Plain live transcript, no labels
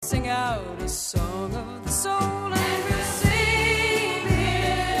sing out a song of the soul. And we'll sing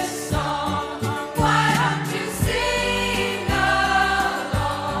this song. Why don't you sing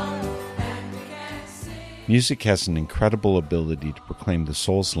along? And we can sing. Music has an incredible ability to proclaim the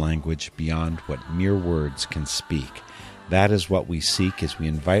soul's language beyond what mere words can speak. That is what we seek as we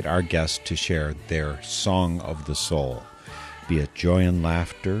invite our guests to share their song of the soul. Be it joy and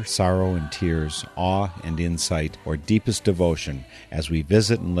laughter, sorrow and tears, awe and insight, or deepest devotion, as we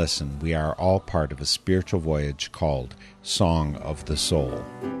visit and listen, we are all part of a spiritual voyage called Song of the Soul.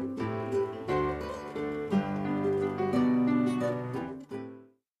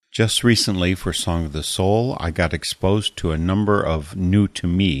 Just recently for Song of the Soul, I got exposed to a number of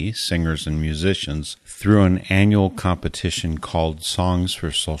new-to-me singers and musicians through an annual competition called Songs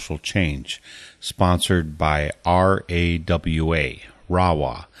for Social Change, sponsored by RAWA,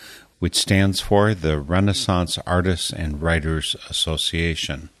 which stands for the Renaissance Artists and Writers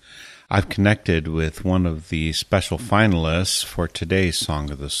Association. I've connected with one of the special finalists for today's Song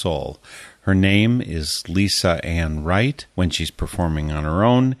of the Soul. Her name is Lisa Ann Wright when she's performing on her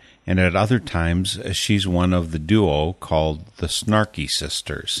own, and at other times she's one of the duo called the Snarky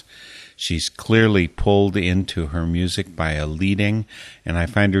Sisters. She's clearly pulled into her music by a leading, and I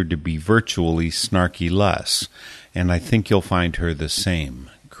find her to be virtually snarky-less, and I think you'll find her the same.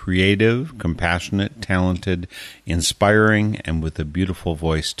 Creative, compassionate, talented, inspiring, and with a beautiful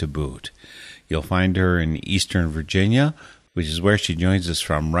voice to boot. You'll find her in Eastern Virginia, which is where she joins us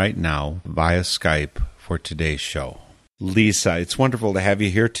from right now via Skype for today's show. Lisa, it's wonderful to have you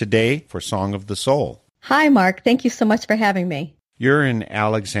here today for Song of the Soul. Hi, Mark. Thank you so much for having me. You're in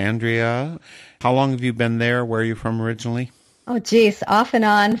Alexandria. How long have you been there? Where are you from originally? Oh, geez. Off and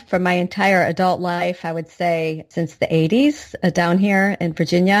on for my entire adult life, I would say since the 80s, down here in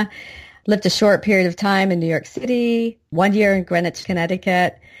Virginia. Lived a short period of time in New York City, 1 year in Greenwich,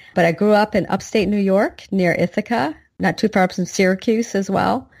 Connecticut. But I grew up in upstate New York near Ithaca, not too far from Syracuse as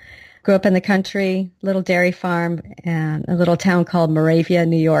well. Grew up in the country, little dairy farm, and a little town called Moravia,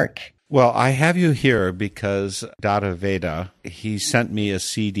 New York. Well, I have you here because Dada Veda, he sent me a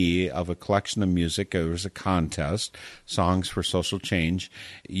CD of a collection of music. It was a contest, Songs for Social Change.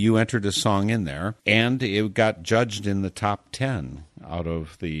 You entered a song in there, and it got judged in the top 10 out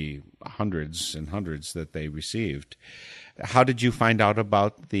of the hundreds and hundreds that they received. How did you find out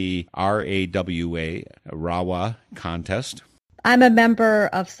about the RAWA contest? I'm a member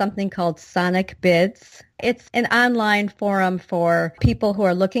of something called Sonic Bids. It's an online forum for people who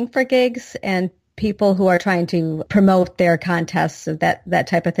are looking for gigs and people who are trying to promote their contests, that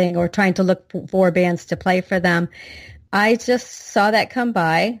type of thing, or trying to look for bands to play for them. I just saw that come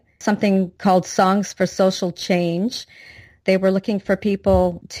by, something called Songs for Social Change. They were looking for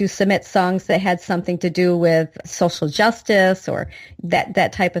people to submit songs that had something to do with social justice or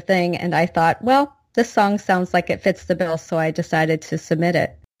that type of thing. And I thought, well, this song sounds like it fits the bill, so I decided to submit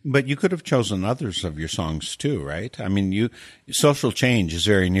it. But you could have chosen others of your songs too, right? I mean, social change is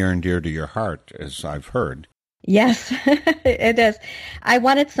very near and dear to your heart, as I've heard. Yes, it is. I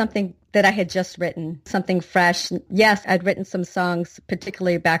wanted something that I had just written, something fresh. Yes, I'd written some songs,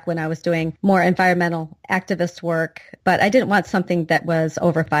 particularly back when I was doing more environmental activist work, but I didn't want something that was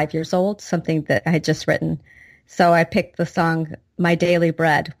over 5 years old, something that I had just written. So I picked the song My Daily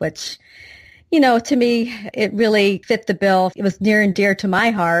Bread, which, to me, it really fit the bill. It was near and dear to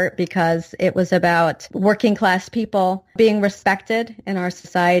my heart because it was about working class people being respected in our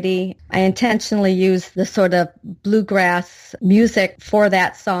society. I intentionally used the sort of bluegrass music for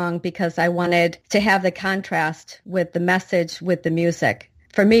that song because I wanted to have the contrast with the message, with the music.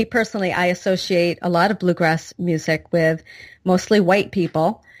 For me personally, I associate a lot of bluegrass music with mostly white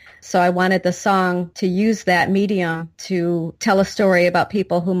people. So I wanted the song to use that medium to tell a story about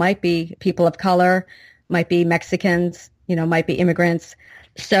people who might be people of color, might be Mexicans, might be immigrants.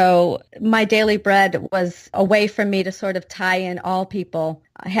 So My Daily Bread was a way for me to sort of tie in all people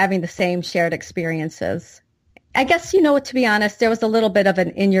having the same shared experiences. I guess, to be honest, there was a little bit of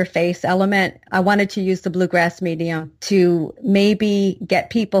an in-your-face element. I wanted to use the bluegrass medium to maybe get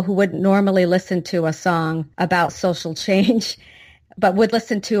people who wouldn't normally listen to a song about social change but would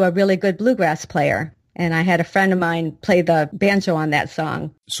listen to a really good bluegrass player. And I had a friend of mine play the banjo on that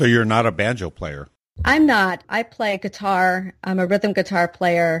song. So you're not a banjo player? I'm not. I play guitar. I'm a rhythm guitar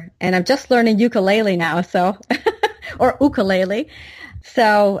player, and I'm just learning ukulele now, or ukulele.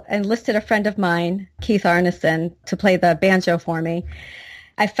 So I enlisted a friend of mine, Keith Arneson, to play the banjo for me.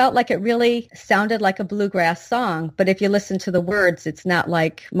 I felt like it really sounded like a bluegrass song, but if you listen to the words, it's not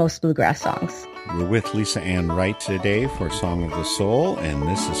like most bluegrass songs. We're with Lisa Ann Wright today for Song of the Soul, and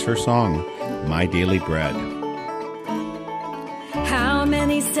this is her song, My Daily Bread. How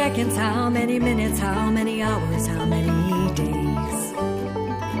many seconds, how many minutes, how many hours, how many days?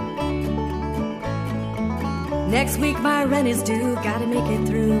 Next week my rent is due, gotta make it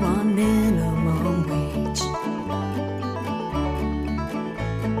through on minimum wage.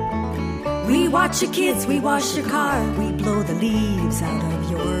 We watch your kids, we wash your car, we blow the leaves out of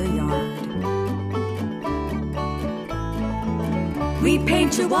your yard. We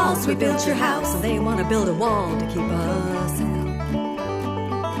paint your walls, we built your house, and they want to build a wall to keep us out.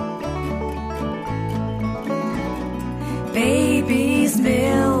 Baby's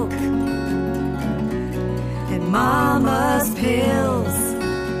milk and mama's pills,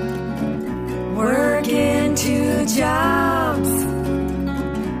 working 2 jobs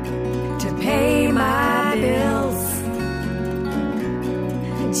to pay my bills.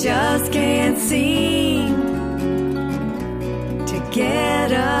 Just can't seem to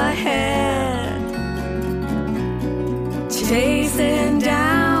get ahead, chasing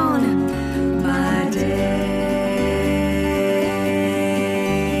down my daily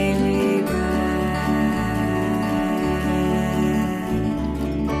bread.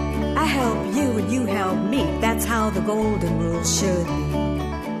 I help you and you help me, that's how the golden rule should be.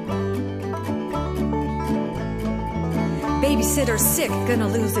 Babysitter's sick, gonna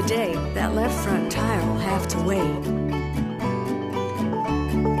lose a day, that left front tire will have to wait.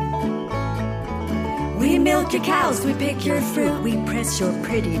 We milk your cows, we pick your fruit, we press your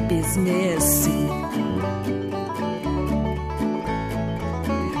pretty business suit.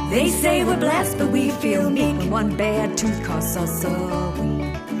 They say we're blessed, but we feel meek when one bad tooth costs us a week.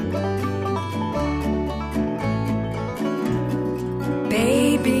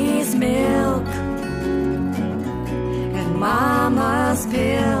 Baby's milk and mama's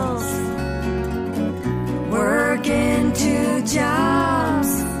pills, working 2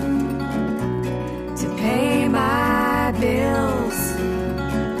 jobs to pay my bills.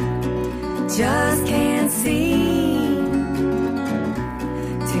 Just can't seem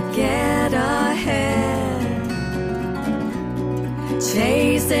to get ahead,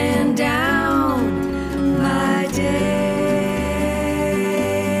 chasing down my daily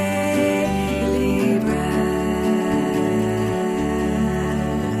bread.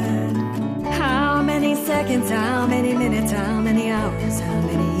 How many seconds, how many minutes, how many hours, how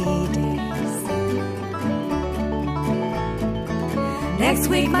many days? Next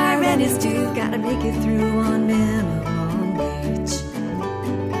week my rent is due, gotta make it through on minimum wage.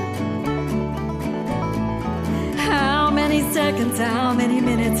 How many seconds, how many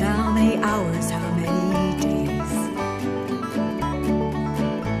minutes, how many hours, how many days?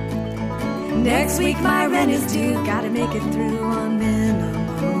 Next week my rent is due, gotta make it through on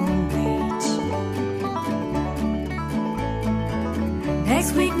minimum wage.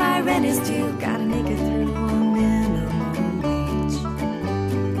 Next week my rent is due, gotta make it through on minimum wage.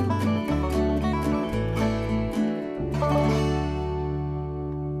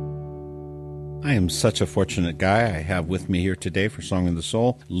 I am such a fortunate guy. I have with me here today for Song of the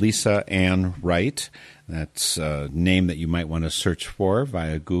Soul, Lisa Ann Wright. That's a name that you might want to search for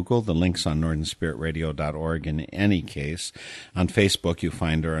via Google. The link's on northernspiritradio.org in any case. On Facebook, you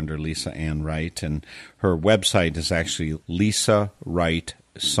find her under Lisa Ann Wright, and her website is actually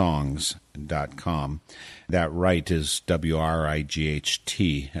lisawrightsongs.com. That Wright is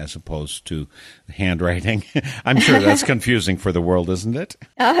W-R-I-G-H-T as opposed to handwriting. I'm sure that's confusing for the world, isn't it?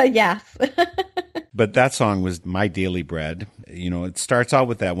 Yes. But that song was My Daily Bread. You know, it starts out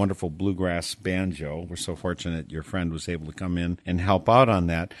with that wonderful bluegrass banjo. We're so fortunate your friend was able to come in and help out on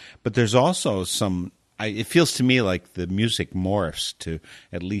that. But there's also some, it feels to me like the music morphs to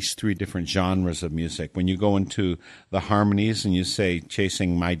at least 3 different genres of music. When you go into the harmonies and you say,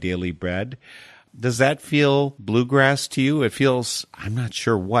 chasing my daily bread, does that feel bluegrass to you? It feels, I'm not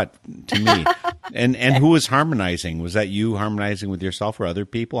sure what, to me. And who was harmonizing? Was that you harmonizing with yourself or other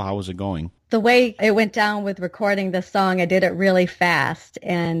people? How was it going? The way it went down with recording the song, I did it really fast.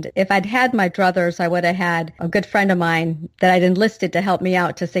 And if I'd had my druthers, I would have had a good friend of mine that I'd enlisted to help me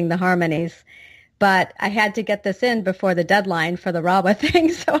out to sing the harmonies. But I had to get this in before the deadline for the RAWA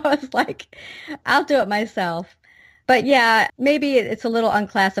thing. So I was like, I'll do it myself. But yeah, maybe it's a little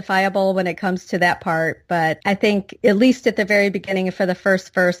unclassifiable when it comes to that part. But I think at least at the very beginning for the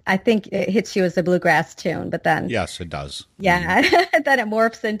first verse, I think it hits you as a bluegrass tune. But then, yes, it does. Yeah, then it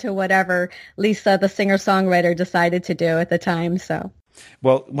morphs into whatever Lisa, the singer-songwriter, decided to do at the time. So,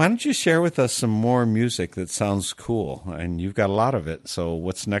 well, why don't you share with us some more music that sounds cool? And you've got a lot of it. So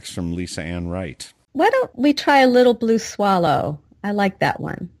what's next from Lisa Ann Wright? Why don't we try a Little Blue Swallow? I like that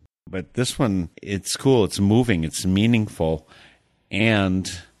one. But this one, it's cool, it's moving, it's meaningful,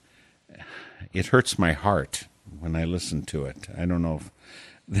 and it hurts my heart when I listen to it. I don't know if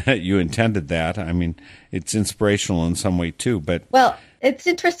that you intended that. I mean, it's inspirational in some way too, but Well, it's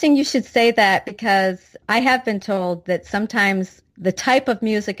interesting you should say that because I have been told that sometimes the type of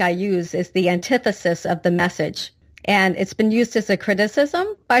music I use is the antithesis of the message. And it's been used as a criticism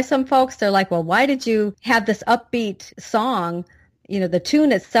by some folks. They're like, well, why did you have this upbeat song? You know, the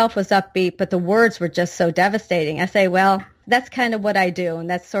tune itself was upbeat, but the words were just so devastating. I say, well, that's kind of what I do. And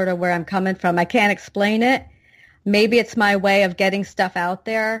that's sort of where I'm coming from. I can't explain it. Maybe it's my way of getting stuff out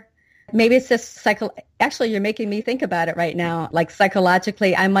there. Maybe it's just actually, you're making me think about it right now. Like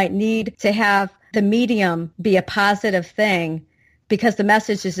psychologically, I might need to have the medium be a positive thing because the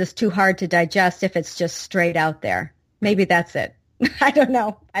message is just too hard to digest if it's just straight out there. Maybe that's it. I don't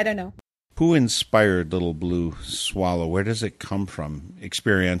know. who inspired Little Blue Swallow? Where does it come from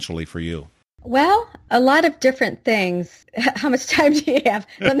experientially for you? Well, a lot of different things. How much time do you have?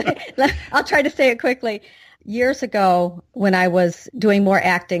 I'll try to say it quickly. Years ago, when I was doing more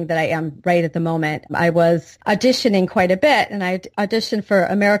acting than I am right at the moment, I was auditioning quite a bit, and I auditioned for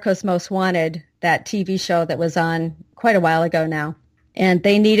America's Most Wanted, that TV show that was on quite a while ago now. And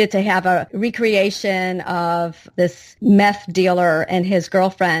they needed to have a recreation of this meth dealer and his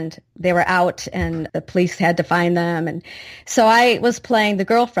girlfriend. They were out, and the police had to find them. And so I was playing the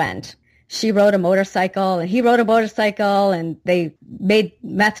girlfriend. She rode a motorcycle, and he rode a motorcycle, and they made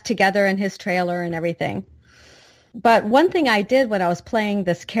meth together in his trailer and everything. But one thing I did when I was playing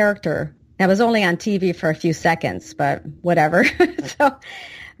this character, I was only on TV for a few seconds, but whatever. So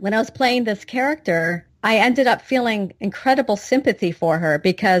when I was playing this character, I ended up feeling incredible sympathy for her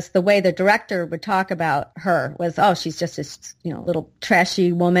because the way the director would talk about her was, oh, she's just this, little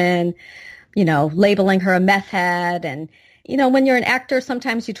trashy woman, labeling her a meth head. And, when you're an actor,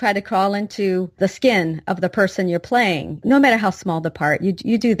 sometimes you try to crawl into the skin of the person you're playing, no matter how small the part.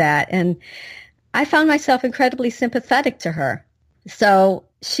 You do that. And I found myself incredibly sympathetic to her. So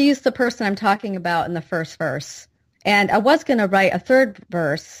she's the person I'm talking about in the first verse. And I was going to write a third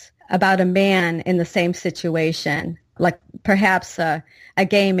verse about a man in the same situation, like perhaps a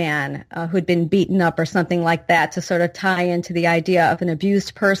gay man who'd been beaten up or something like that, to sort of tie into the idea of an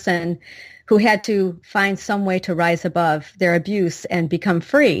abused person who had to find some way to rise above their abuse and become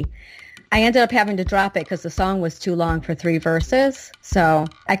free. I ended up having to drop it because the song was too long for 3 verses. So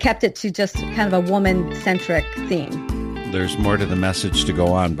I kept it to just kind of a woman-centric theme. There's more to the message to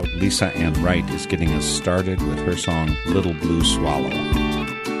go on, but Lisa Ann Wright is getting us started with her song, Little Blue Swallow.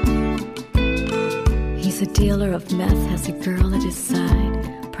 He's a dealer of meth, has a girl at his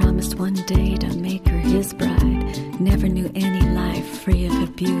side. Promised one day to make her his bride. Never knew any life free of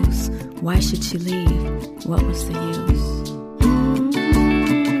abuse. Why should she leave? What was the use?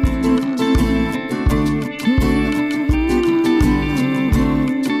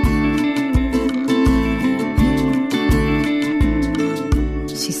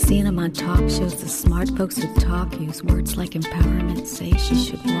 Seen him on talk shows, the smart folks who talk use words like empowerment, say she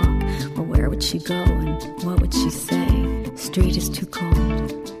should walk. Well, where would she go and what would she say? Street is too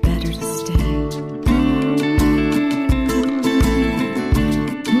cold, better to stay.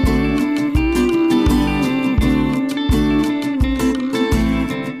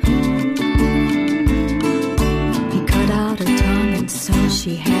 He cut out her tongue and so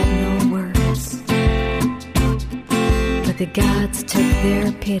she had no words. The gods took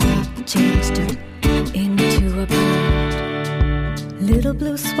their pity, changed her into a bird. Little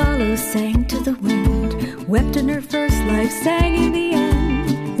blue swallow sang to the wind, wept in her first life, sang in the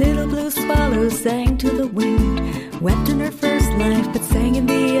end. Little blue swallow sang to the wind, wept in her first life, but sang in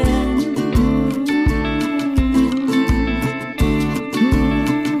the end.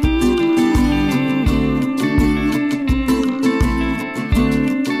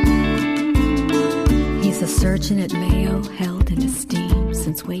 He's a surgeon at Mayo, held in esteem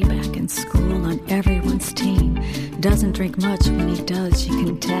since way back in school, on everyone's team. Doesn't drink much, when he does you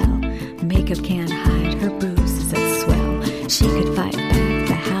can tell. Makeup can't hide her bruises that swell. She could fight back,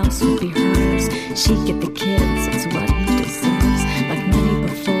 the house would be hers. She'd get the kids, it's what he deserves. Like many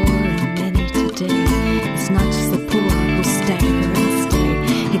before and many today, it's not just the poor who stagger and stay.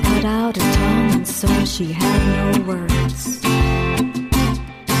 He cut out her tongue and so she had no words.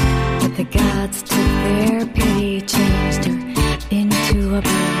 But the gods took their pity, changed her into a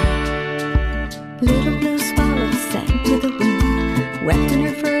bird. Little blue swallow sang to the wind, wept in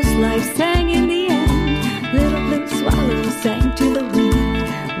her first life, sang in the end. Little blue swallow sang to the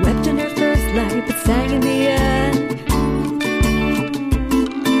wind, wept in her first life, but sang in the end.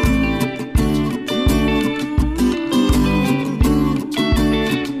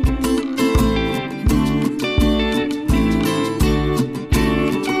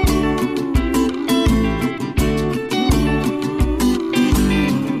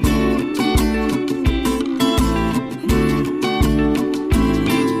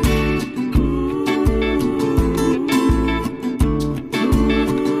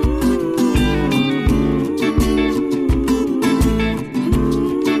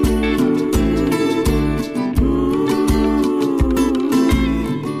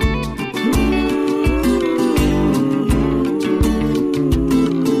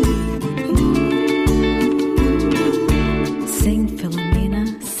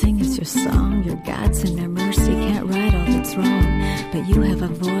 their gods and their mercy can't right all that's wrong. But you have a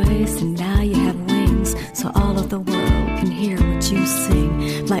voice and now you have wings, so all of the world can hear what you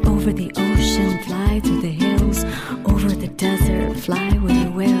sing. Fly over the ocean, fly through the hills, over the desert, fly where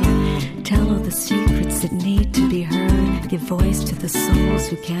you will. Tell all the secrets that need to be heard. Give voice to the souls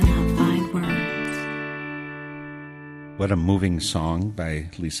who cannot find words. What a moving song by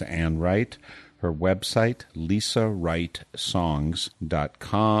Lisa Ann Wright. Her website,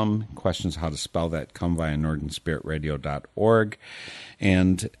 lisawrightsongs.com. Questions how to spell that come via northernspiritradio.org.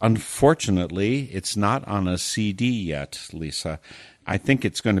 And unfortunately, it's not on a CD yet, Lisa. I think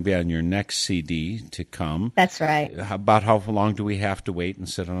it's going to be on your next CD to come. That's right. About how long do we have to wait and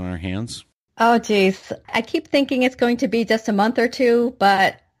sit on our hands? Oh, geez. I keep thinking it's going to be just a month or two,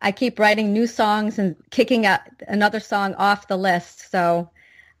 but I keep writing new songs and kicking another song off the list. So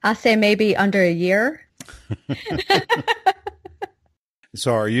I'll say maybe under a year.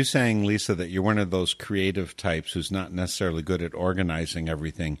 So are you saying, Lisa, that you're one of those creative types who's not necessarily good at organizing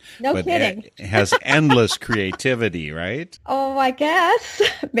everything, No but kidding. Has endless creativity, right? Oh, I guess.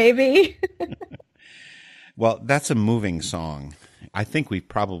 Maybe. Well, that's a moving song. I think we've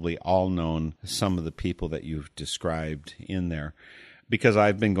probably all known some of the people that you've described in there, because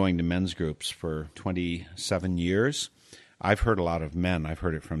I've been going to men's groups for 27 years. I've heard a lot of men. I've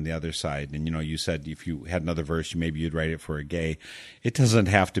heard it from the other side. And, you said if you had another verse, maybe you'd write it for a gay. It doesn't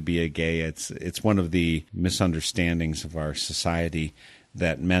have to be a gay. It's one of the misunderstandings of our society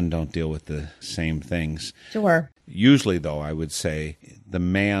that men don't deal with the same things. Sure. Usually, though, I would say the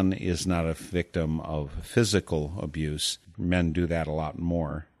man is not a victim of physical abuse. Men do that a lot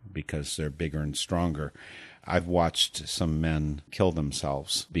more because they're bigger and stronger. I've watched some men kill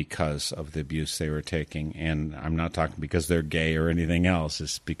themselves because of the abuse they were taking. And I'm not talking because they're gay or anything else.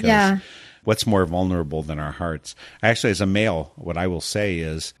 It's because what's more vulnerable than our hearts? Actually, as a male, what I will say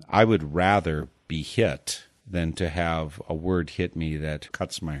is I would rather be hit than to have a word hit me that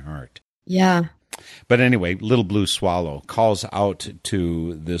cuts my heart. Yeah. But anyway, Little Blue Swallow calls out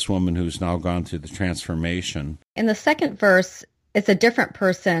to this woman who's now gone through the transformation. In the second verse, it's a different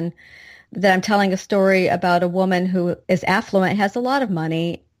person that I'm telling a story about a woman who is affluent, has a lot of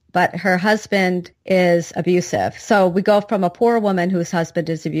money, but her husband is abusive. So we go from a poor woman whose husband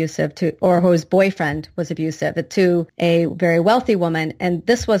is abusive or whose boyfriend was abusive to a very wealthy woman. And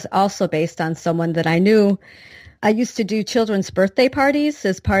this was also based on someone that I knew. I used to do children's birthday parties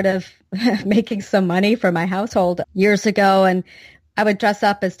as part of making some money for my household years ago. And I would dress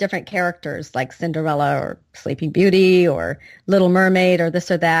up as different characters like Cinderella or Sleeping Beauty or Little Mermaid or this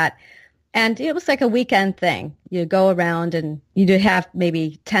or that. And it was like a weekend thing. You go around and you'd have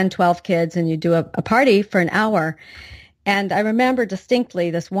maybe 10, 12 kids and you do a party for an hour. And I remember distinctly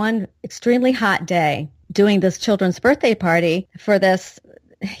this one extremely hot day doing this children's birthday party for this.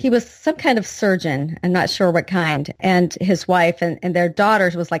 He was some kind of surgeon. I'm not sure what kind. And his wife and their daughter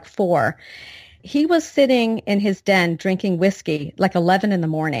was like 4. He was sitting in his den drinking whiskey like 11 in the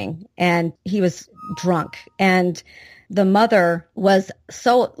morning. And he was drunk. And the mother was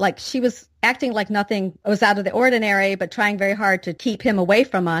she was acting like nothing was out of the ordinary, but trying very hard to keep him away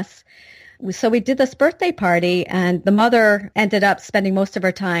from us. So we did this birthday party, and the mother ended up spending most of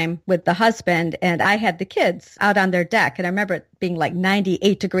her time with the husband, and I had the kids out on their deck. And I remember it being like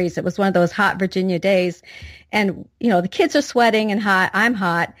 98 degrees. It was one of those hot Virginia days. And, the kids are sweating and hot. I'm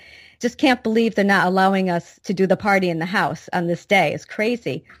hot. Just can't believe they're not allowing us to do the party in the house on this day. It's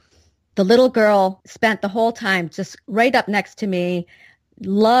crazy. The little girl spent the whole time just right up next to me,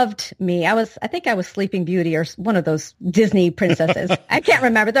 loved me. I think I was Sleeping Beauty or one of those Disney princesses. I can't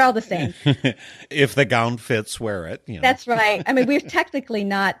remember. They're all the same. If the gown fits, wear it. That's right. I mean, we're technically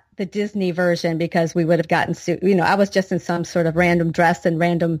not the Disney version because we would have gotten sued. I was just in some sort of random dress and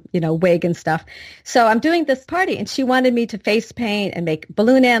random, wig and stuff. So I'm doing this party and she wanted me to face paint and make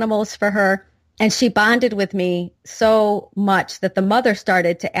balloon animals for her. And she bonded with me so much that the mother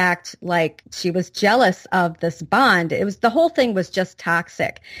started to act like she was jealous of this bond. The whole thing was just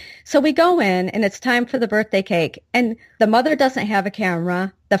toxic. So we go in and it's time for the birthday cake. And the mother doesn't have a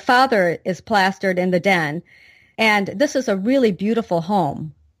camera. The father is plastered in the den. And this is a really beautiful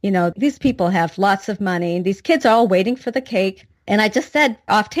home. These people have lots of money. These kids are all waiting for the cake. And I just said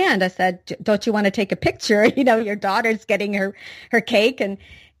offhand, I said, don't you want to take a picture? Your daughter's getting her cake.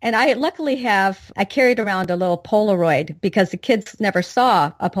 And I luckily I carried around a little Polaroid because the kids never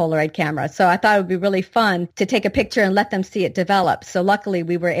saw a Polaroid camera. So I thought it would be really fun to take a picture and let them see it develop. So luckily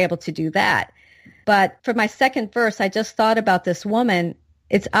we were able to do that. But for my second verse, I just thought about this woman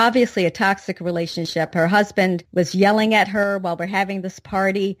It's obviously a toxic relationship. Her husband was yelling at her while we're having this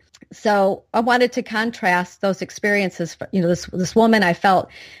party. So I wanted to contrast those experiences. This woman I felt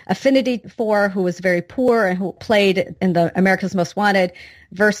affinity for, who was very poor and who played in the America's Most Wanted,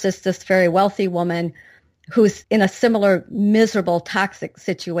 versus this very wealthy woman who's in a similar miserable, toxic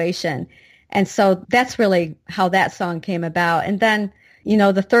situation. And so that's really how that song came about. And then,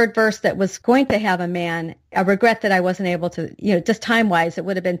 the third verse that was going to have a man, I regret that I wasn't able to, just time-wise, it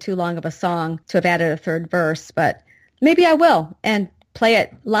would have been too long of a song to have added a third verse, but maybe I will and play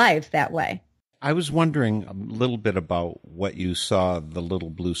it live that way. I was wondering a little bit about what you saw the Little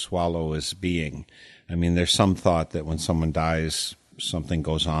Blue Swallow as being. I mean, there's some thought that when someone dies, something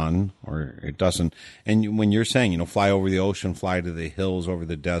goes on or it doesn't. And when you're saying, fly over the ocean, fly to the hills, over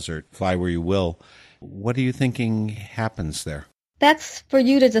the desert, fly where you will, what are you thinking happens there? That's for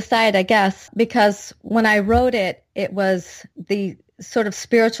you to decide, I guess, because when I wrote it, it was the sort of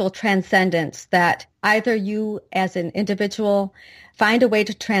spiritual transcendence that either you as an individual find a way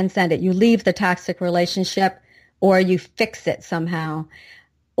to transcend it, you leave the toxic relationship, or you fix it somehow,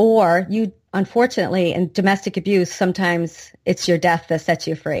 or you, unfortunately, in domestic abuse, sometimes it's your death that sets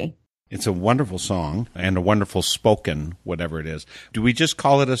you free. It's a wonderful song and a wonderful spoken, whatever it is. Do we just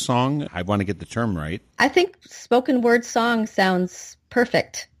call it a song? I want to get the term right. I think spoken word song sounds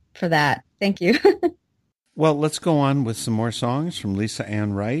perfect for that. Thank you. Well, let's go on with some more songs from Lisa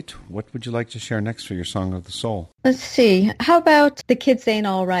Ann Wright. What would you like to share next for your Song of the Soul? Let's see. How about The Kids Ain't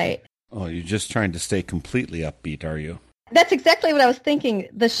All Right? Oh, you're just trying to stay completely upbeat, are you? That's exactly what I was thinking.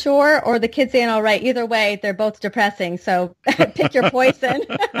 The Shore or The Kids Ain't All Right. Either way, they're both depressing. So pick your poison.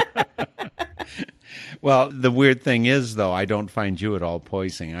 Well, the weird thing is, though, I don't find you at all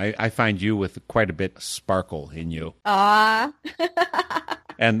poisoning. I find you with quite a bit of sparkle in you. Ah.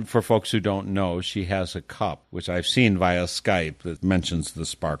 And for folks who don't know, she has a cup, which I've seen via Skype, that mentions the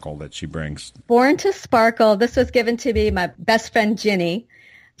sparkle that she brings. Born to Sparkle. This was given to me by my best friend, Ginny.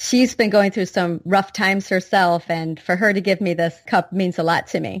 She's been going through some rough times herself, and for her to give me this cup means a lot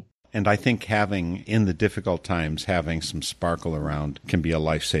to me. And I think in the difficult times, having some sparkle around can be a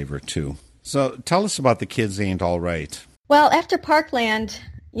lifesaver, too. So tell us about The Kids Ain't All Right. Well, after Parkland,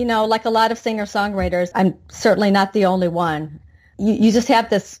 like a lot of singer-songwriters, I'm certainly not the only one. You just have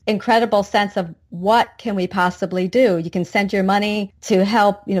this incredible sense of what can we possibly do? You can send your money to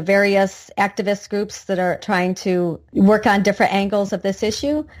help, various activist groups that are trying to work on different angles of this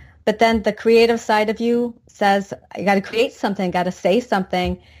issue. But then the creative side of you says, you got to create something, got to say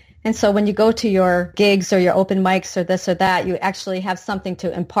something. And so when you go to your gigs or your open mics or this or that, you actually have something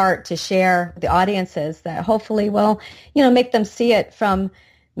to impart, to share with the audiences that hopefully will, make them see it from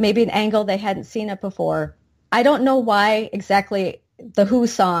maybe an angle they hadn't seen it before. I don't know why exactly the Who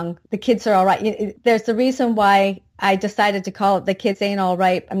song, The Kids Are All Right. There's a reason why I decided to call it The Kids Ain't All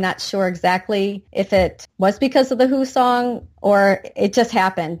Right. I'm not sure exactly if it was because of the Who song or it just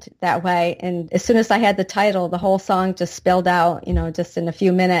happened that way. And as soon as I had the title, the whole song just spilled out, just in a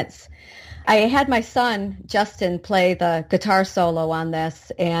few minutes. I had my son, Justin, play the guitar solo on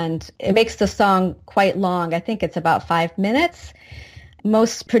this, and it makes the song quite long. I think it's about 5 minutes.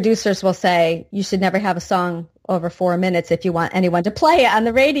 Most producers will say you should never have a song over 4 minutes if you want anyone to play it on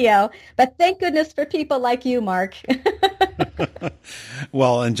the radio. But thank goodness for people like you, Mark.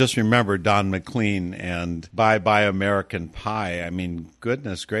 Well, and just remember Don McLean and Bye Bye American Pie. I mean,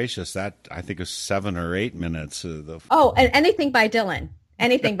 goodness gracious, that I think was 7 or 8 minutes. Oh, and anything by Dylan.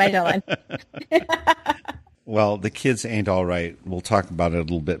 Anything by Dylan. Well, The Kids Ain't All Right. We'll talk about it a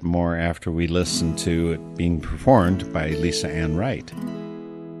little bit more after we listen to it being performed by Lisa Ann Wright.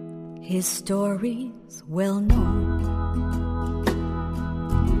 His story's well known.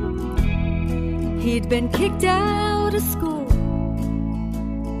 He'd been kicked out of school.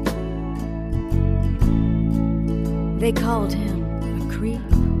 They called him a creep.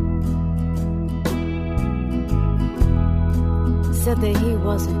 Said that he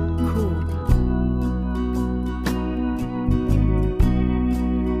wasn't cool.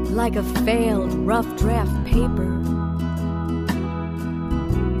 Like a failed rough draft paper.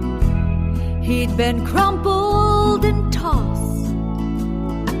 He'd been crumpled and tossed.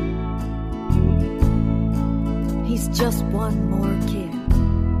 He's just one more kid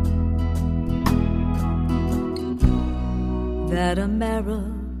that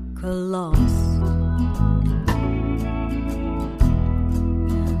America lost.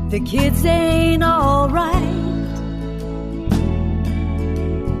 The kids ain't all right.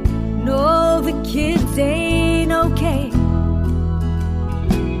 No, the kids ain't okay.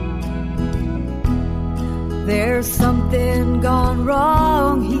 There's something gone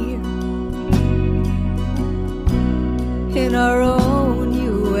wrong here in our own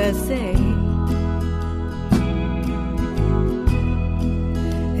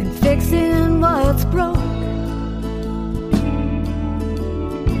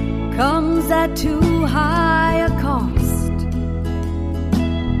comes at too high a cost.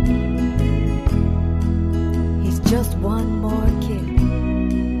 He's just one more kid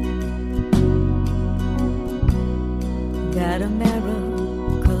that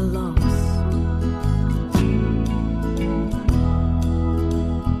America lost.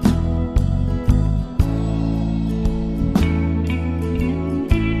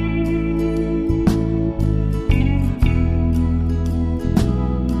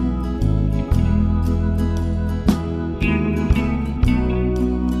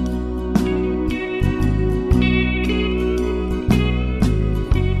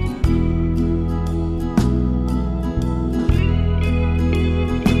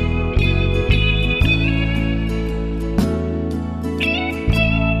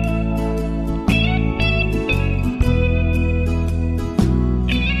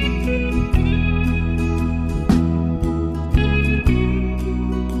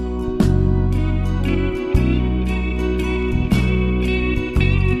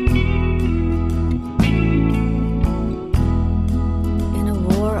 In a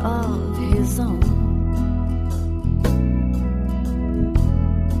war of his own,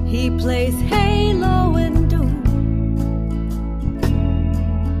 he plays Halo and Doom.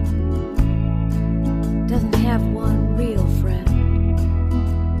 Doesn't have one real friend,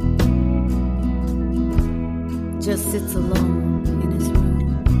 just sits alone in his room.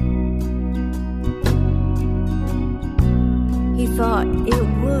 He thought it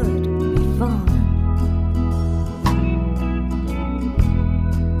would be fun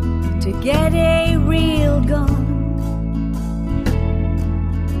to get a real gun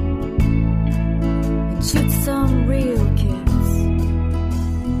and shoot some real kids.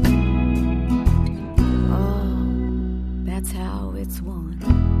 Oh, that's how it's won.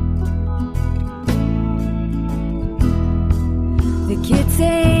 The kids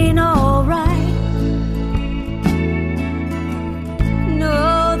ain't alright.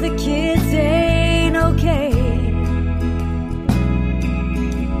 No, the kids ain't okay.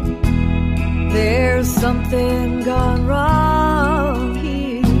 There's something gone wrong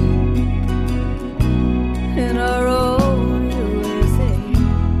here in our own USA.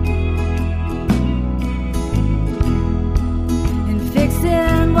 And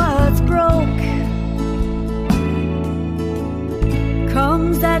fixing what's broke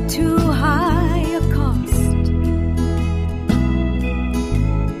comes at too high a cost.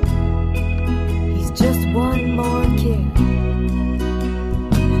 He's just one more kid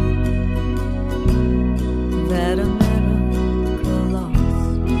that America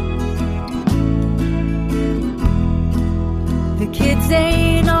lost. The kids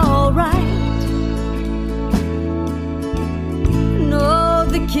ain't alright. No,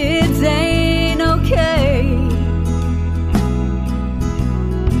 the kids ain't okay.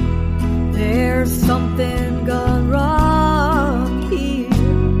 There's something gone wrong here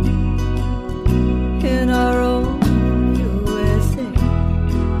in our own USA.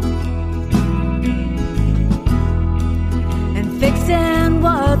 And fixing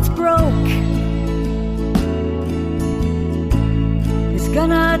what's broke is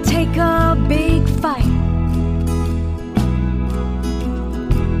gonna take a big fight.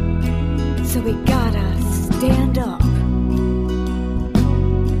 So we gotta stand up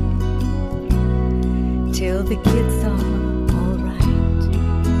till the kids are alright.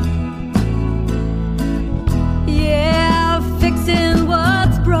 Yeah, fixing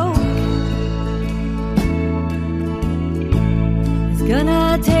what's broke is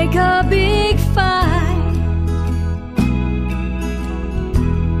gonna take a big fight.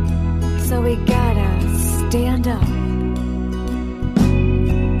 So we gotta stand up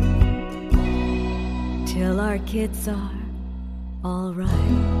till our kids are alright.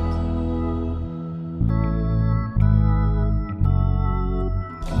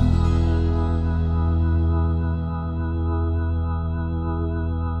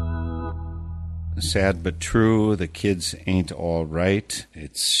 Sad but true, The Kids Ain't All Right.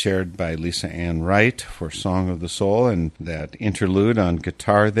 It's shared by Lisa Ann Wright for Song of the Soul, and that interlude on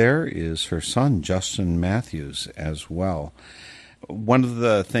guitar there is her son, Justin Matthews, as well. One of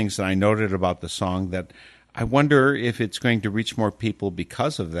the things that I noted about the song that I wonder if it's going to reach more people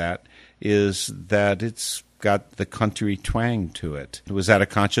because of that is that it's got the country twang to it. Was that a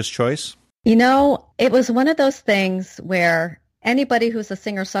conscious choice? You know, it was one of those things where anybody who's a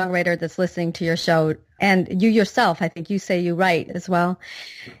singer-songwriter that's listening to your show, and you yourself, I think you say you write as well,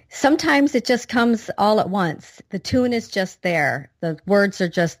 sometimes it just comes all at once. The tune is just there. The words are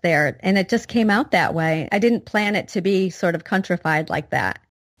just there. And it just came out that way. I didn't plan it to be sort of countrified like that.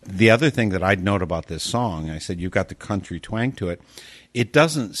 The other thing that I'd note about this song, I said you've got the country twang to it, it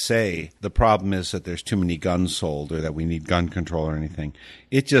doesn't say the problem is that there's too many guns sold or that we need gun control or anything.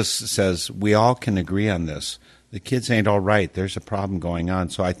 It just says we all can agree on this. The kids ain't all right. There's a problem going on.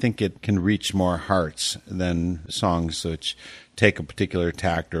 So I think it can reach more hearts than songs which take a particular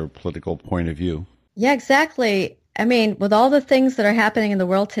tact or political point of view. Yeah, exactly. I mean, with all the things that are happening in the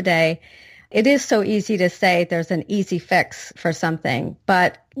world today, it is so easy to say there's an easy fix for something,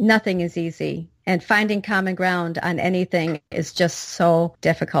 but nothing is easy. And finding common ground on anything is just so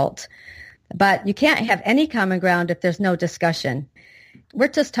difficult. But you can't have any common ground if there's no discussion. We're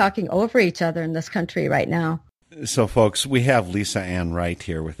just talking over each other in this country right now. So, folks, we have Lisa Ann Wright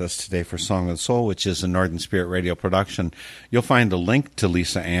here with us today for Song of the Soul, which is a Northern Spirit Radio production. You'll find a link to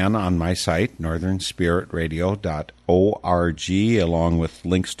Lisa Ann on my site, northernspiritradio.org, along with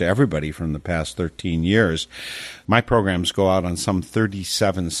links to everybody from the past 13 years. My programs go out on some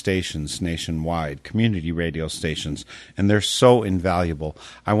 37 stations nationwide, community radio stations, and they're so invaluable.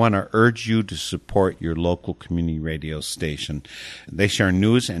 I want to urge you to support your local community radio station. They share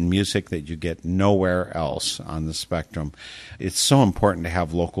news and music that you get nowhere else on the spectrum. It's so important to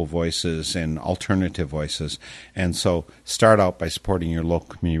have local voices and alternative voices, and so start out by supporting your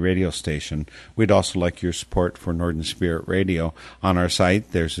local community radio station. We'd also like your support for Northern Spirit Radio. On our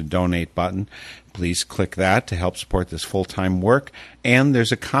site, there's a donate button. Please click that to help support this full-time work. And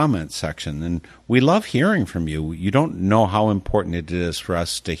there's a comment section. And we love hearing from you. You don't know how important it is for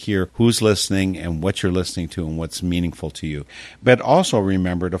us to hear who's listening and what you're listening to and what's meaningful to you. But also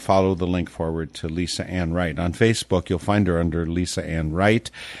remember to follow the link forward to Lisa Ann Wright. On Facebook, you'll find her under Lisa Ann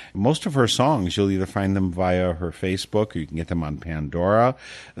Wright. Most of her songs, you'll either find them via her Facebook or you can get them on Pandora.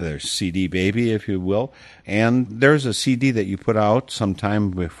 There's CD Baby, if you will. And there's a CD that you put out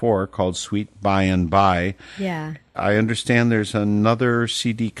sometime before called Sweet By and By. Yeah. I understand there's another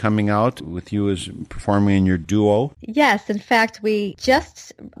CD coming out with you as performing in your duo. Yes. In fact, we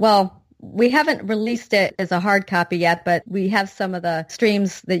haven't released it as a hard copy yet, but we have some of the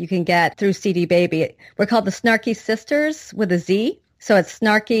streams that you can get through CD Baby. We're called the Snarky Sisters with a Z. So it's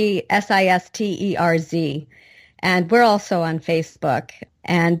Snarky, Sisterz. And we're also on Facebook.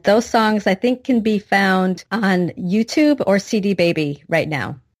 And those songs, I think, can be found on YouTube or CD Baby right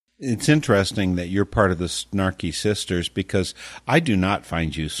now. It's interesting that you're part of the Snarky Sisters because I do not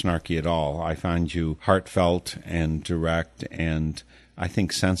find you snarky at all. I find you heartfelt and direct and, I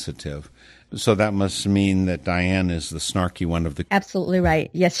think, sensitive. So that must mean that Diane is the snarky one of the... Absolutely right.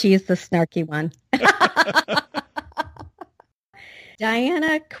 Yes, she is the snarky one.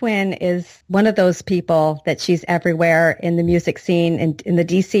 Diana Quinn is one of those people that she's everywhere in the music scene in the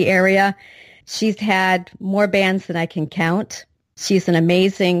D.C. area. She's had more bands than I can count. She's an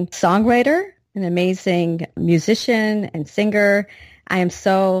amazing songwriter, an amazing musician and singer. I am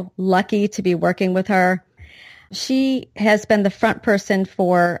so lucky to be working with her. She has been the front person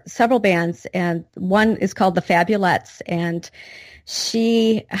for several bands, and one is called The Fabulettes, and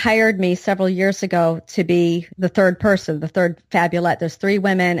she hired me several years ago to be the third person, the third Fabulette. There's 3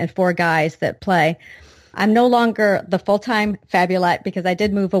 women and 4 guys that play. I'm no longer the full-time Fabulette because I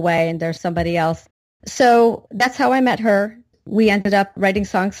did move away and there's somebody else. So that's how I met her. We ended up writing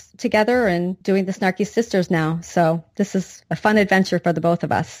songs together and doing the Snarky Sisters now. So this is a fun adventure for the both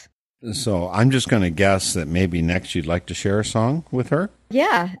of us. So I'm just going to guess that maybe next you'd like to share a song with her?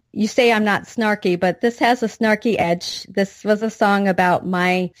 Yeah. You say I'm not snarky, but this has a snarky edge. This was a song about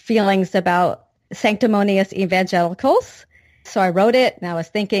my feelings about sanctimonious evangelicals. So I wrote it and I was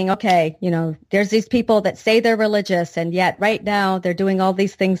thinking, okay, there's these people that say they're religious and yet right now they're doing all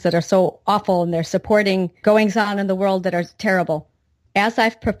these things that are so awful and they're supporting goings on in the world that are terrible. As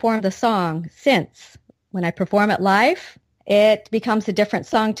I've performed the song since, when I perform it live, it becomes a different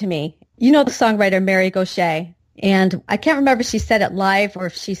song to me. You know the songwriter Mary Gauthier, and I can't remember if she said it live or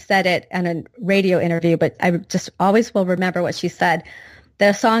if she said it in a radio interview, but I just always will remember what she said.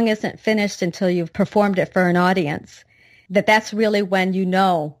 The song isn't finished until you've performed it for an audience. That's really when you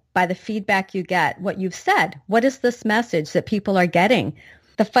know by the feedback you get what you've said. What is this message that people are getting?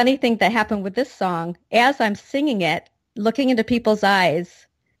 The funny thing that happened with this song, as I'm singing it, looking into people's eyes,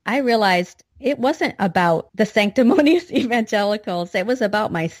 I realized it wasn't about the sanctimonious evangelicals. It was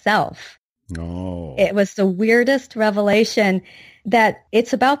about myself. Oh. It was the weirdest revelation that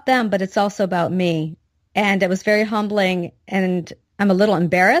it's about them, but it's also about me. And it was very humbling, and I'm a little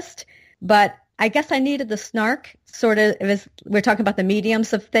embarrassed, but I guess I needed the snark, sort of. We're talking about the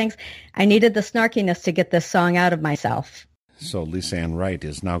mediums of things. I needed the snarkiness to get this song out of myself. So Lisa Ann Wright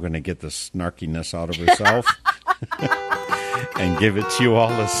is now going to get the snarkiness out of herself and give it to you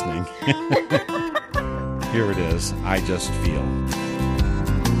all listening. Here it is, I Just Feel.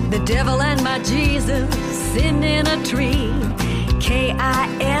 The devil and my Jesus sitting in a tree.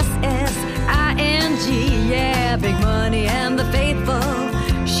 K-I-S-S-I-N-G. Yeah, big money and the faithful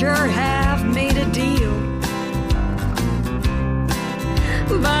sure have made a deal.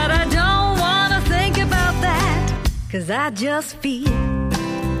 But I don't want to think about that, 'cause I just feel.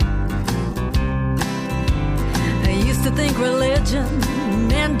 I used to think religion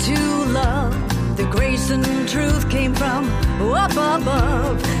meant to love. The grace and truth came from up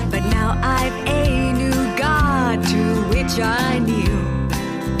above. But now I've a new God to which I kneel.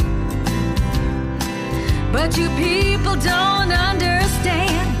 But you people don't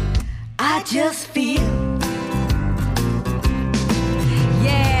understand. I just feel.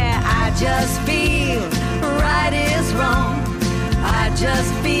 Yeah, I just feel right is wrong. I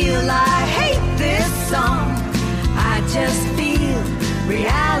just feel I hate this song. I just feel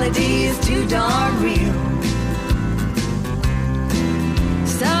reality is too darn real.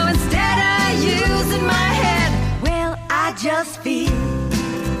 So instead of using my head, well, I just feel.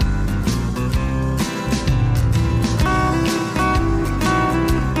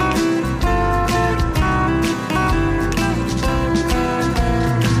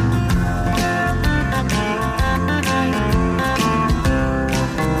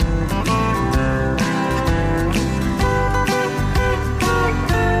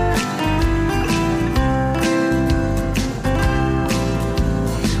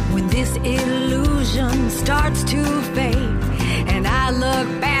 Starts to fade, and I look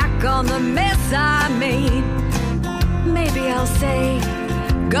back on the mess I made. Maybe I'll say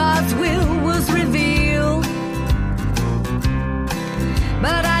God's will was revealed,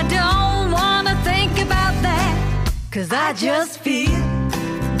 but I don't want to think about that, 'cause I just feel.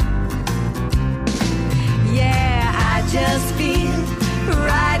 Yeah, I just feel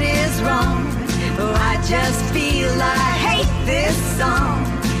right is wrong. Oh, I just feel I hate this song.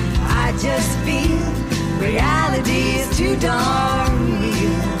 I just feel reality is too darn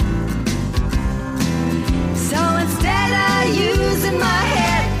real. So instead of using my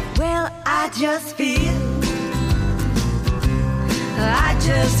head, well, I just feel. I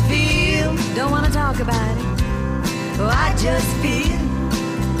just feel. Don't want to talk about it. I just feel.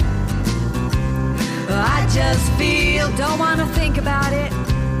 I just feel. Don't want to think about it.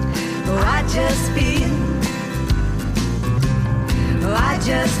 I just feel. I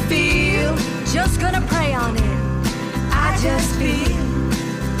just feel. Just gonna pray on it. I just feel.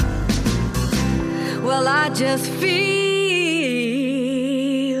 Well, I just feel.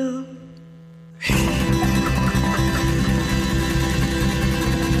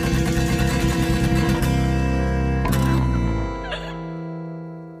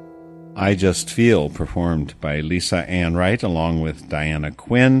 I Just Feel, performed by Lisa Ann Wright along with Diana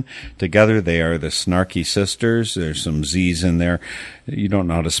Quinn. Together they are the Snarky Sisters. There's some Z's in there. You don't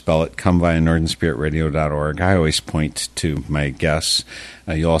know how to spell it. Come via northernspiritradio.org. I always point to my guests.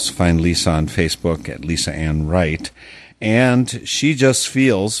 You'll also find Lisa on Facebook at Lisa Ann Wright. And she just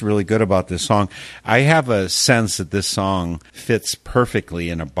feels really good about this song. I have a sense that this song fits perfectly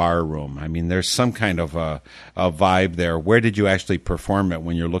in a bar room. I mean, there's some kind of a vibe there. Where did you actually perform it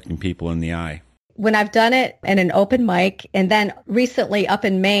when you're looking people in the eye? When I've done it in an open mic, and then recently up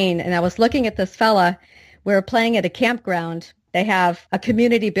in Maine, and I was looking at this fella, we were playing at a campground. They have a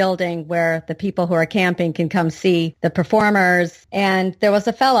community building where the people who are camping can come see the performers. And there was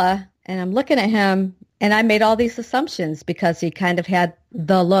a fella, and I'm looking at him, and I made all these assumptions because he kind of had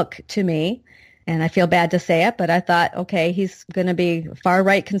the look to me. And I feel bad to say it, but I thought, okay, he's going to be a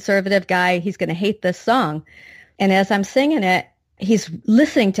far-right conservative guy. He's going to hate this song. And as I'm singing it, he's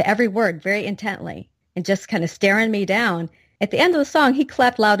listening to every word very intently and just kind of staring me down. At the end of the song, he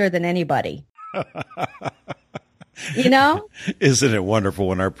clapped louder than anybody. You know? Isn't it wonderful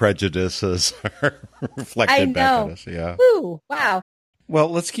when our prejudices are reflected back at us? Yeah. Woo, wow. Well,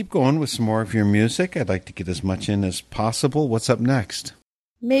 let's keep going with some more of your music. I'd like to get as much in as possible. What's up next?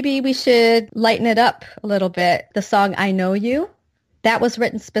 Maybe we should lighten it up a little bit. The song I Know You, that was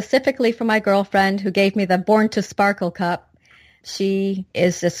written specifically for my girlfriend who gave me the Born to Sparkle cup. She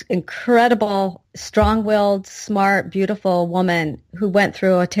is this incredible, strong-willed, smart, beautiful woman who went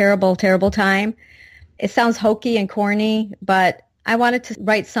through a terrible, terrible time. It sounds hokey and corny, but I wanted to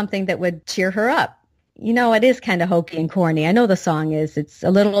write something that would cheer her up. You know, it is kind of hokey and corny. I know the song is. It's a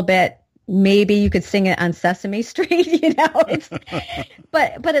little bit, maybe you could sing it on Sesame Street, you know.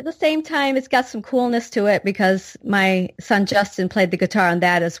 But at the same time, it's got some coolness to it because my son Justin played the guitar on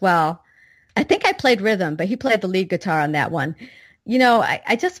that as well. I think I played rhythm, but he played the lead guitar on that one. You know,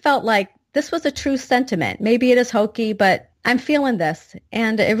 I just felt like this was a true sentiment. Maybe it is hokey, but I'm feeling this.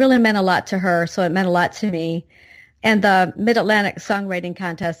 And it really meant a lot to her, so it meant a lot to me. And the Mid-Atlantic Songwriting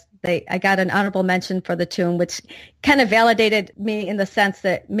Contest, I got an honorable mention for the tune, which kind of validated me in the sense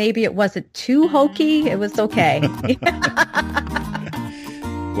that maybe it wasn't too hokey. It was okay.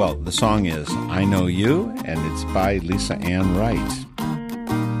 Well, the song is I Know You, and it's by Lisa Ann Wright.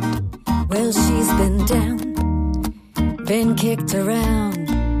 Well, she's been down, been kicked around,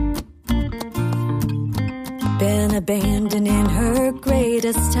 been abandoned in her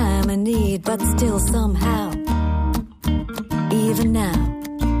greatest time of need, but still somehow, even now,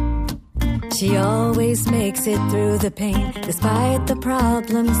 she always makes it through the pain, despite the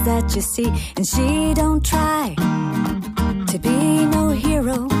problems that you see. And she don't try to be no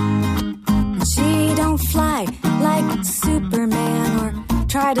hero, and she don't fly like Superman or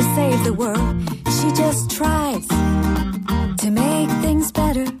try to save the world. She just tries to make things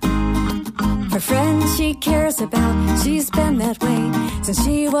better for friends she cares about. She's been that way since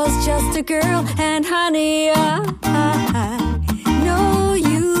she was just a girl. And honey, I know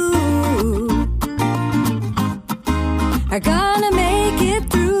you are gonna make it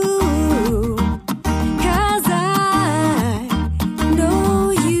through, 'cause I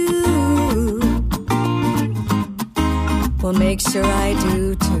know you will make sure I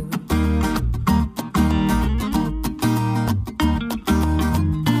do too.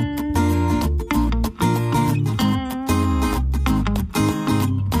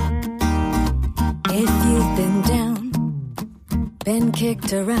 Been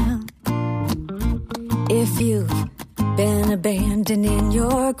kicked around, if you've been abandoned in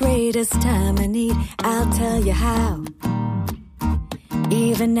your greatest time of need, I'll tell you how.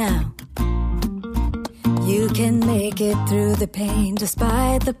 Even now, you can make it through the pain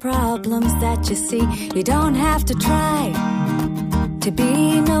despite the problems that you see. You don't have to try to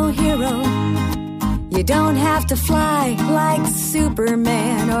be no hero. You don't have to fly like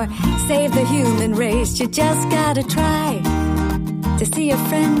Superman or save the human race. You just gotta try to see a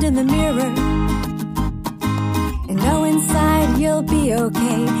friend in the mirror and know inside you'll be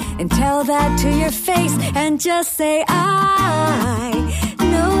okay, and tell that to your face and just say, I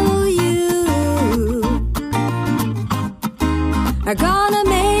know you are gonna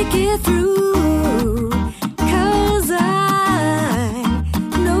make it through, 'cause I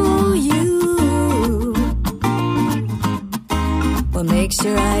know you will make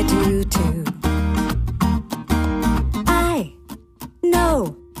sure I do too.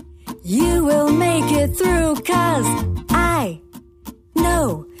 No, you will make it through, 'cause I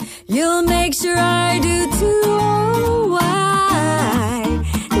know you'll make sure I do too. Oh, I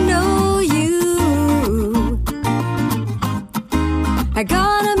know you are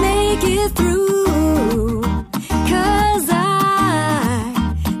gonna make it through, 'cause I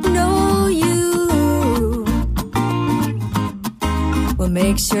know you will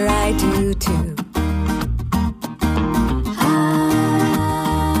make sure I do too.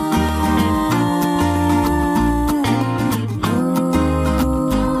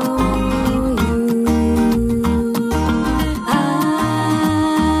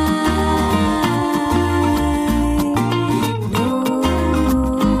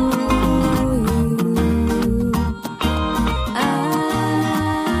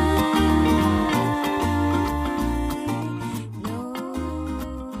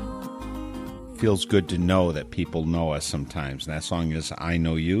 Feels good to know that people know us sometimes. And that song is I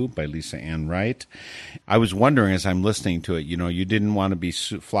Know You by Lisa Ann Wright. I was wondering as I'm listening to it, you didn't want to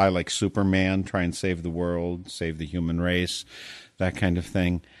fly like Superman, try and save the world, save the human race, that kind of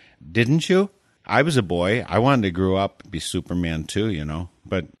thing. Didn't you? I was a boy. I wanted to grow up and be Superman too,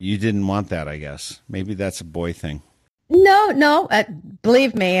 but you didn't want that, I guess. Maybe that's a boy thing. No.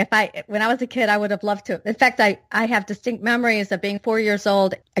 Believe me, when I was a kid, I would have loved to. In fact, I have distinct memories of being 4 years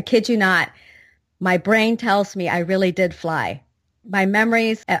old. I kid you not. My brain tells me I really did fly. My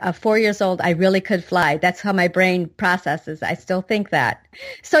memories of 4 years old, I really could fly. That's how my brain processes. I still think that.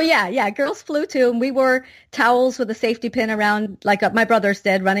 So yeah, girls flew too. And we wore towels with a safety pin around, like my brothers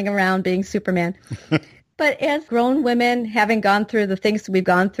did, running around being Superman. But as grown women, having gone through the things we've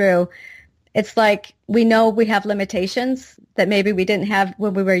gone through, it's like we know we have limitations that maybe we didn't have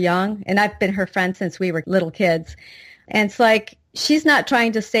when we were young. And I've been her friend since we were little kids. And it's like, she's not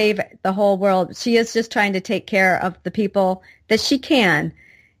trying to save the whole world. She is just trying to take care of the people that she can.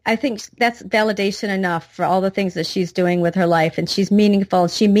 I think that's validation enough for all the things that she's doing with her life. And she's meaningful.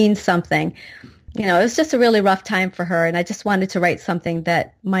 She means something. It was just a really rough time for her. And I just wanted to write something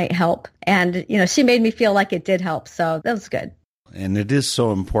that might help. And, she made me feel like it did help. So that was good. And it is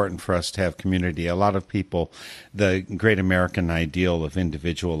so important for us to have community. A lot of people, the great American ideal of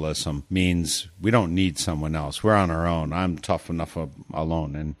individualism means we don't need someone else. We're on our own. I'm tough enough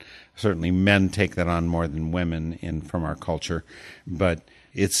alone. And certainly men take that on more than women from our culture. But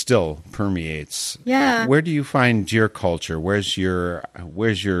it still permeates. Yeah. Where do you find your culture? Where's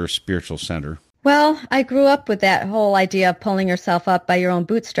your spiritual center? Well, I grew up with that whole idea of pulling yourself up by your own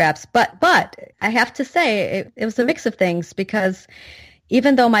bootstraps. But I have to say it was a mix of things, because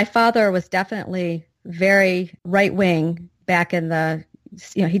even though my father was definitely very right-wing back in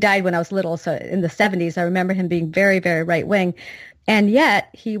he died when I was little, so in the 70s, I remember him being very, very right-wing. And yet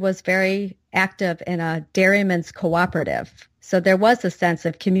he was very active in a dairyman's cooperative. So there was a sense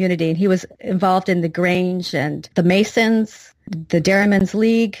of community, and he was involved in the Grange and the Masons, the Dairymen's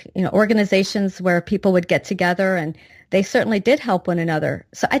League, organizations where people would get together, and they certainly did help one another.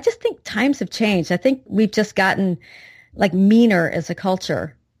 So I just think times have changed. I think we've just gotten meaner as a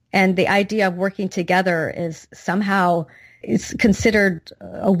culture, and the idea of working together is somehow is considered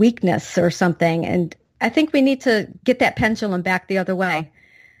a weakness or something. And I think we need to get that pendulum back the other way,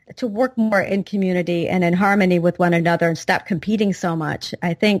 to work more in community and in harmony with one another and stop competing so much.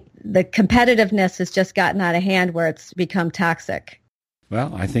 I think the competitiveness has just gotten out of hand, where it's become toxic.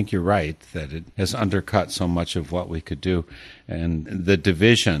 Well, I think you're right that it has undercut so much of what we could do. And the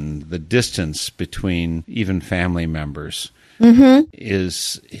division, the distance between even family members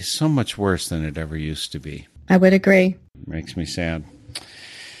is so much worse than it ever used to be. I would agree. Makes me sad.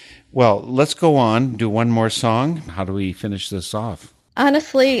 Well, let's go on, do one more song. How do we finish this off?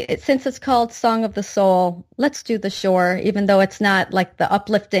 Honestly, since it's called Song of the Soul, let's do The Shore, even though it's not like the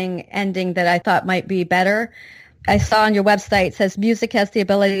uplifting ending that I thought might be better. I saw on your website, it says music has the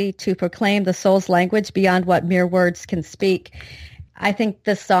ability to proclaim the soul's language beyond what mere words can speak. I think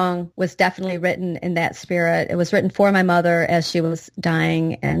this song was definitely written in that spirit. It was written for my mother as she was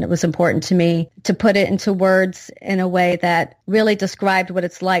dying, and it was important to me to put it into words in a way that really described what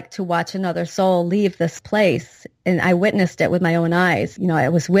it's like to watch another soul leave this place. And I witnessed it with my own eyes. I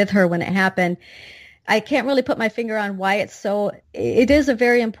was with her when it happened. I can't really put my finger on why it is a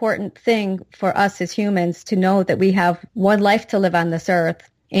very important thing for us as humans to know that we have one life to live on this earth.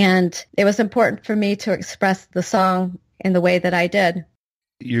 And it was important for me to express the song in the way that I did.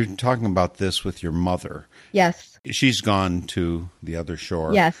 You're talking about this with your mother. Yes. She's gone to the other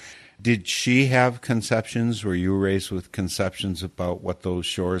shore. Yes. Did she have conceptions? Were you raised with conceptions about what those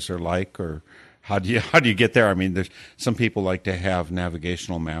shores are like, or how do you get there? I mean, there's some people like to have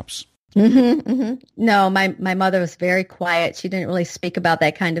navigational maps. No, my mother was very quiet. She didn't really speak about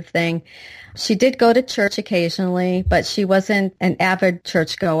that kind of thing. She did go to church occasionally, but she wasn't an avid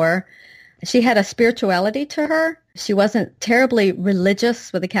churchgoer. She had a spirituality to her. She wasn't terribly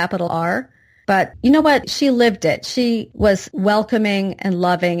religious with a capital R, but you know what? She lived it. She was welcoming and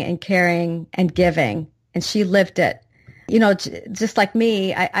loving and caring and giving, and she lived it. Just like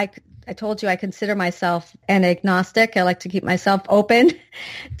me, I told you I consider myself an agnostic. I like to keep myself open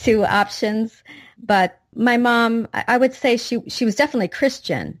to options. But my mom, I would say she was definitely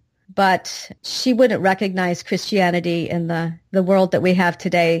Christian, but she wouldn't recognize Christianity in the world that we have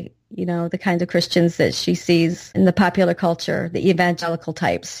today. The kinds of Christians that she sees in the popular culture, the evangelical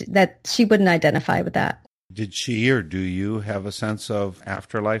types, that she wouldn't identify with that. Did she or do you have a sense of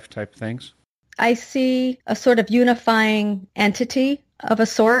afterlife type things? I see a sort of unifying entity of a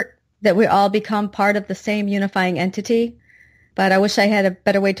sort, that we all become part of the same unifying entity. But I wish I had a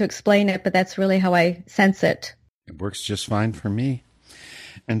better way to explain it, but that's really how I sense it. It works just fine for me.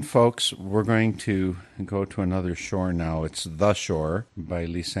 And folks, we're going to go to another shore now. It's The Shore by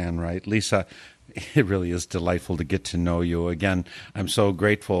Lisa Ann Wright. Lisa, it really is delightful to get to know you. Again, I'm so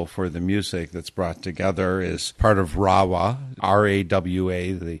grateful for the music that's brought together as part of RAWA,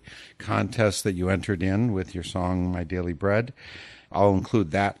 R-A-W-A, the contest that you entered in with your song, My Daily Bread. I'll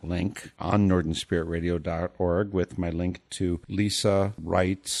include that link on NorthernSpiritRadio.org with my link to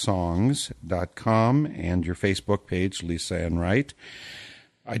LisaWrightSongs.com and your Facebook page, Lisa Ann Wright.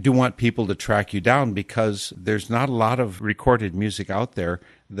 I do want people to track you down because there's not a lot of recorded music out there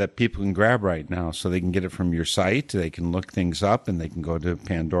that people can grab right now. So they can get it from your site, they can look things up, and they can go to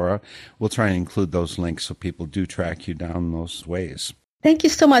Pandora. We'll try and include those links so people do track you down those ways. Thank you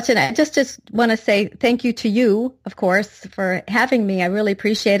so much. And I just want to say thank you to you, of course, for having me. I really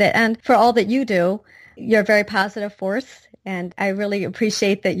appreciate it. And for all that you do. You're a very positive force. And I really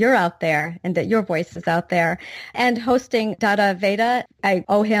appreciate that you're out there and that your voice is out there. And hosting Dada Veda, I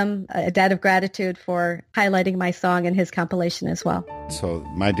owe him a debt of gratitude for highlighting my song in his compilation as well. So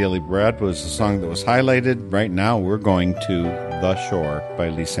My Daily Bread was the song that was highlighted. Right now we're going to The Shore by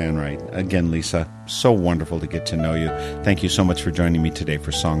Lisa Ann Wright. Again, Lisa, So wonderful to get to know you. Thank you so much for joining me today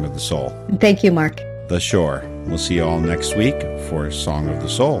for Song of the Soul. Thank you, Mark. The Shore. We'll see you all next week for Song of the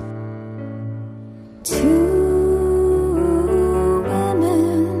Soul. Two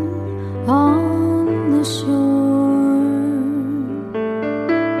women on the shore.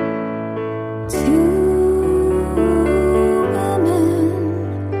 Two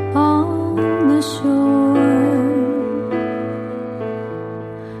women on the shore.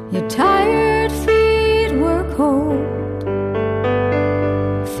 Your tired feet were cold,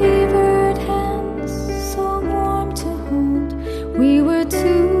 fevered hands so warm to hold. We were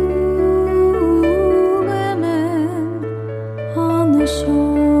two women on the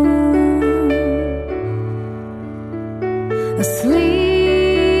shore. Asleep,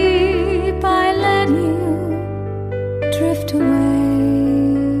 I let you drift away.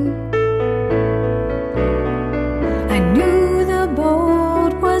 I knew the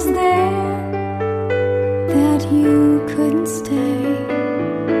boat was there, that you couldn't stay.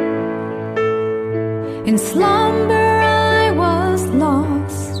 In slumber I was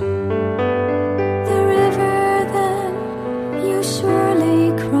lost. The river then you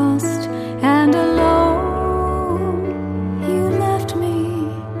surely crossed, and alone you left me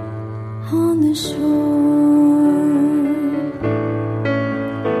on the shore.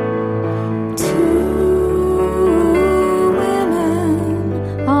 Two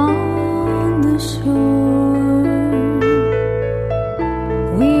women on the shore.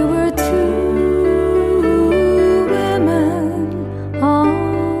 We were two women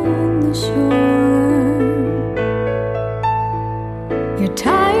on the shore. Your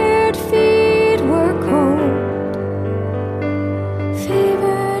tired feet were cold,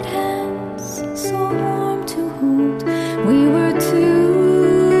 fevered hands so warm to hold. We were two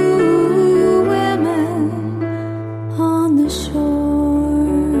women on the shore.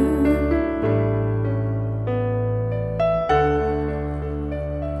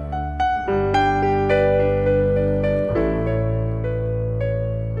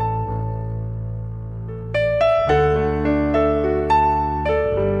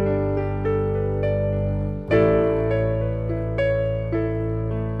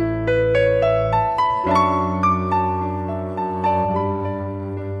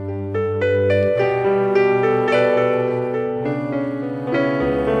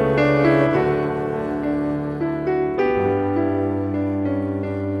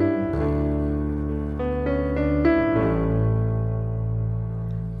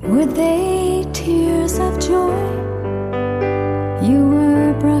 Were they tears of joy you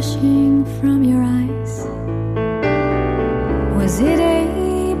were brushing from your eyes? Was it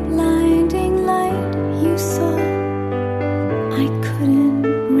a blinding light you saw I couldn't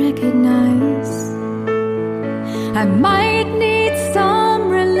recognize? I might need some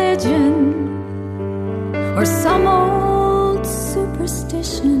religion or some old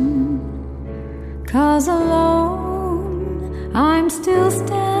superstition, 'cause alone I'm still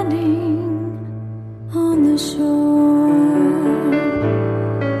standing on the shore.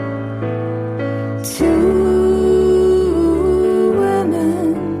 Two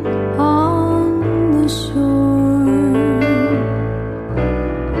women on the shore.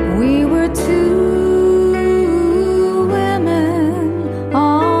 We were two women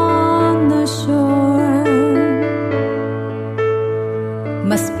on the shore.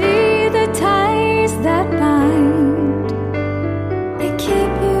 Must be the ties that bind, they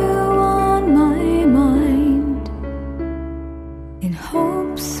keep you on my mind. In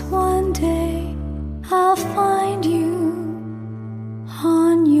hopes one day I'll find you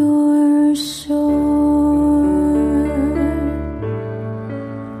on your shore.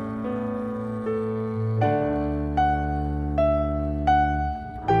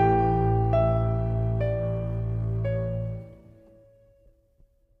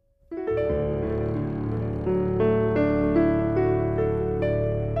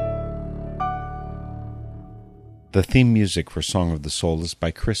 The theme music for Song of the Soul is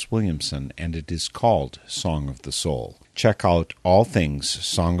by Chris Williamson, and it is called Song of the Soul. Check out all things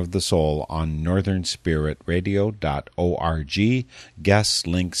Song of the Soul on northernspiritradio.org, guests,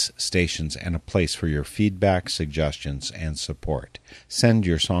 links, stations, and a place for your feedback, suggestions, and support. Send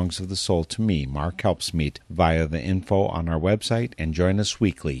your Songs of the Soul to me, Mark Helpsmeet, via the info on our website, and join us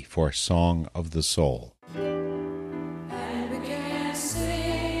weekly for Song of the Soul.